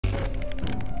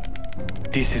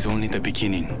This is only the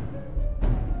beginning.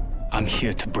 I'm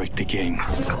here to break the game.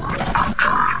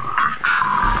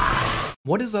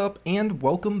 What is up, and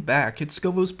welcome back. It's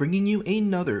Scovos bringing you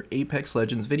another Apex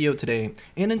Legends video today.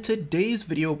 And in today's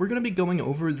video, we're going to be going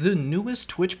over the newest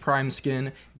Twitch Prime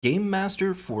skin, Game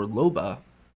Master for Loba.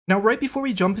 Now, right before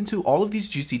we jump into all of these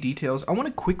juicy details, I want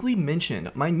to quickly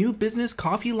mention my new business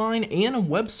coffee line and a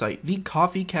website,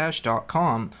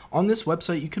 thecoffeecash.com. On this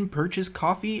website, you can purchase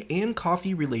coffee and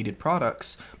coffee-related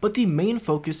products, but the main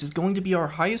focus is going to be our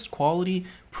highest quality,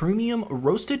 premium,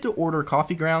 roasted-to-order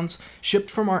coffee grounds shipped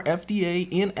from our FDA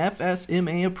and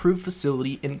FSMA-approved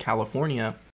facility in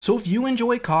California. So if you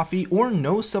enjoy coffee or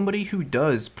know somebody who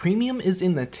does, premium is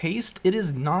in the taste, it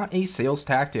is not a sales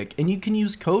tactic, and you can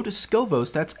use code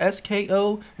SCOVOS, that's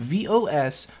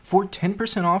SKOVOS, for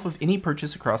 10% off of any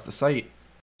purchase across the site.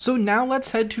 So now let's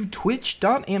head to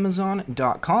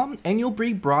twitch.amazon.com and you'll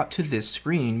be brought to this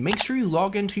screen. Make sure you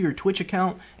log into your Twitch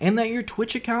account and that your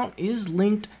Twitch account is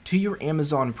linked to your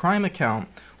Amazon Prime account.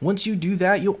 Once you do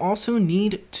that, you'll also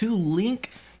need to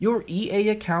link your EA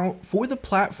account for the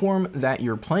platform that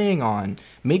you're playing on.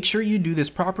 Make sure you do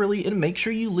this properly and make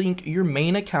sure you link your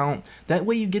main account. That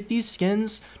way you get these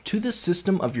skins to the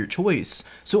system of your choice.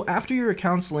 So after your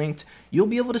account's linked, you'll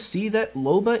be able to see that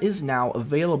Loba is now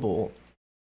available.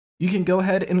 You can go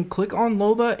ahead and click on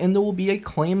Loba and there will be a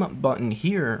claim button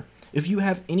here. If you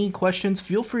have any questions,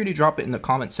 feel free to drop it in the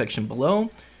comment section below.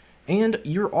 And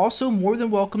you're also more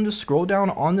than welcome to scroll down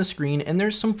on the screen and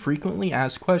there's some frequently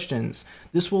asked questions.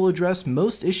 This will address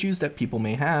most issues that people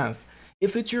may have.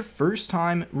 If it's your first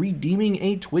time redeeming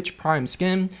a Twitch Prime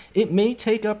skin, it may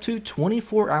take up to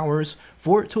 24 hours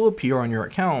for it to appear on your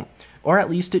account. Or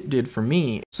at least it did for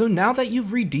me. So now that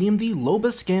you've redeemed the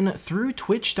Loba skin through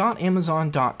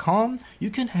twitch.amazon.com,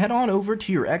 you can head on over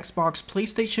to your Xbox,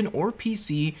 PlayStation, or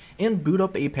PC and boot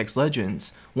up Apex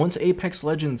Legends. Once Apex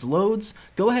Legends loads,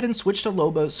 go ahead and switch to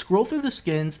Loba, scroll through the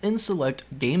skins, and select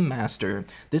Game Master.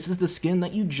 This is the skin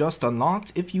that you just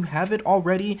unlocked. If you have it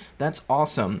already, that's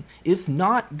awesome. If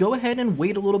not, go ahead and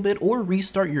wait a little bit or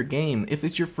restart your game. If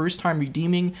it's your first time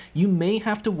redeeming, you may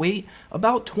have to wait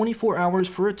about 24 hours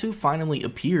for it to finally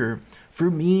appear. For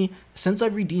me, since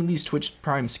I've redeemed these Twitch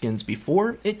Prime skins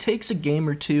before, it takes a game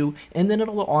or two and then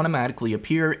it'll automatically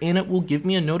appear and it will give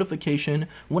me a notification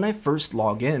when I first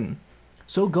log in.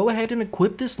 So go ahead and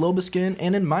equip this Loba skin,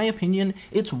 and in my opinion,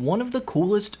 it's one of the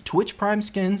coolest Twitch Prime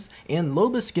skins and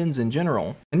Loba skins in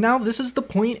general. And now this is the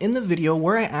point in the video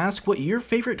where I ask what your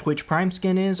favorite Twitch Prime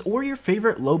skin is or your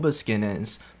favorite Loba skin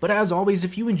is. But as always,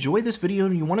 if you enjoy this video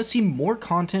and you want to see more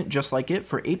content just like it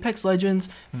for Apex Legends,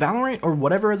 Valorant, or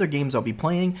whatever other games I'll be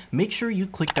playing, make sure you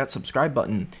click that subscribe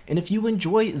button. And if you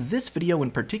enjoy this video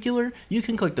in particular, you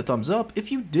can click the thumbs up.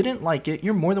 If you didn't like it,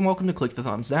 you're more than welcome to click the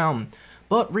thumbs down.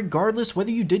 But regardless whether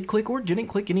you did click or didn't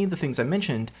click any of the things I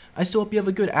mentioned, I still hope you have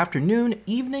a good afternoon,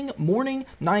 evening, morning,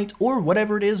 night, or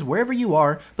whatever it is, wherever you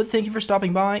are. But thank you for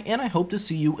stopping by, and I hope to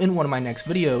see you in one of my next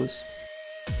videos.